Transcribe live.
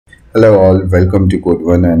Hello all, welcome to Code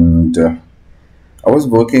One. And I was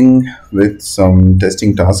working with some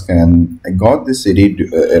testing task and I got this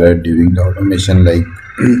error during the automation, like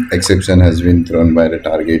exception has been thrown by the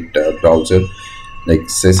target browser, like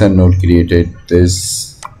session node created.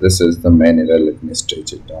 This is the main error. Let me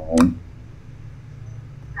stretch it down.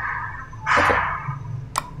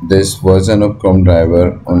 This version of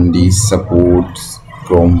ChromeDriver only supports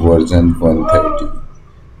Chrome version 130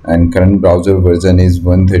 and current browser version is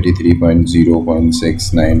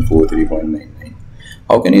 133.0.694.3.99.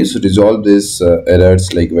 How can you resolve this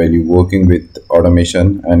errors like while you working with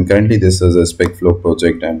automation? And currently this is a spec flow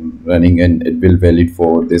project I'm running, and it will valid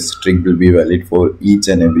for this trick will be valid for each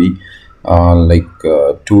and every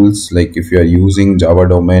tools. Like if you are using Java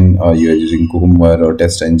domain, or you are using Cucumber or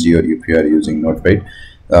TestNG, or if you are using Notepad,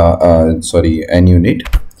 NUnit.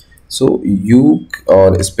 So you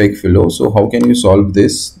or spec flow. So how can you solve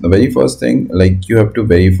this? The very first thing, like you have to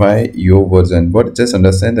verify your version. But just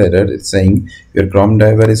understand the error. It's saying your Chrome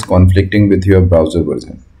driver is conflicting with your browser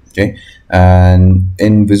version. Okay, and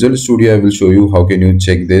in Visual Studio I will show you how can you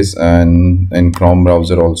check this, and in Chrome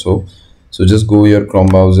browser also. So just go your Chrome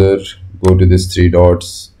browser, go to this three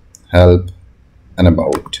dots, help and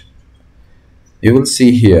about. You will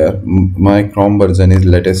see here my Chrome version is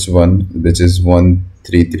latest one, which is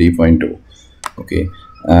 133.0. okay,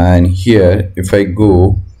 and here if I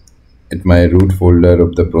go at my root folder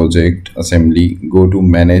of the project assembly, go to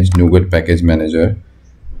manage NuGet package manager,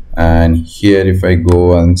 and here if I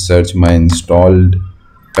go and search my installed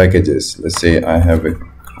packages, let's say I have a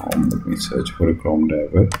Chrome, let me search for a Chrome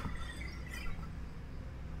driver.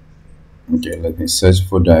 Okay, let me search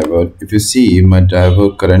for driver. If you see, my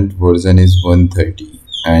driver current version is 130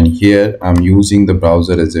 and here I'm using the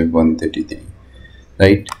browser as a 133,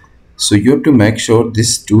 right? So you have to make sure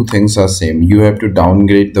these two things are same. You have to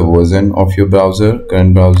downgrade the version of your browser,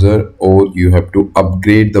 current browser, or you have to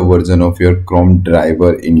upgrade the version of your Chrome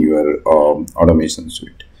driver in your automation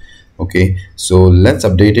suite. Okay, so let's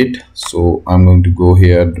update it. So I'm going to go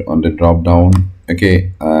here on the drop down,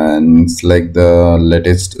 okay, and select the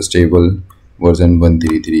latest stable version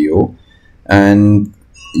 1330, and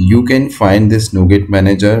you can find this NuGet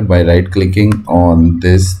manager by right clicking on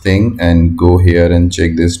this thing and go here and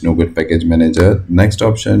check this NuGet package manager. Next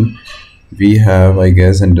option we have, I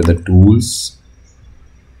guess, under the tools,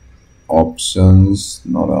 options,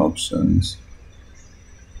 not options.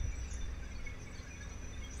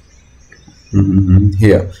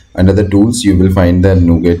 Here under the tools you will find the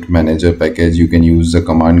NuGet manager package. You can use the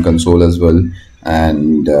command console as well,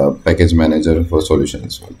 and package manager for solution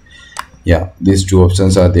as well. Yeah, these two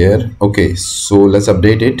options are there. Okay, so let's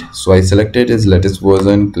update it. So I selected its latest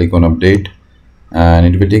version, click on update, and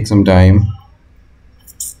it will take some time,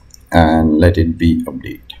 and let it be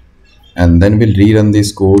update, and then we'll rerun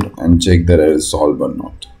this code and check that it is solved or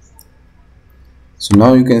not. So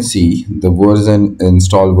now you can see the version,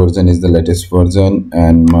 install version is the latest version,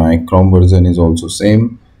 and my Chrome version is also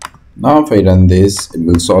same. Now if I run this, it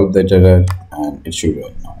will solve that error and it should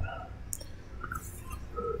run now.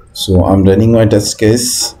 So I'm running my test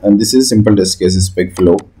case, and this is simple test case spec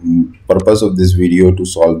flow. Purpose of this video to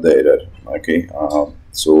solve the error. Okay,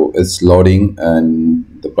 so it's loading and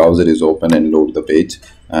the browser is open and load the page,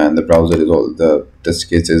 and the browser is all the test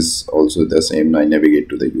case is also the same. I navigate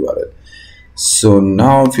to the URL. So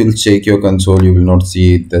now if you'll check your console, you will not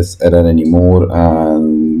see this error anymore,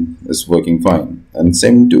 and it's working fine. And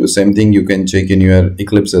same thing you can check in your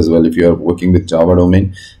Eclipse as well if you are working with Java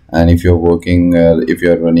domain, and if you're working if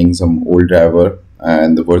you are running some old driver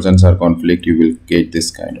and the versions are conflict, you will get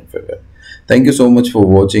this kind of error. Thank you so much for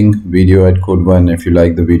watching video at Code One. If you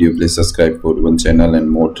like the video, please subscribe Code One channel and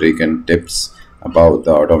more trick and tips about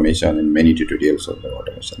the automation and many tutorials of the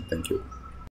automation. Thank you.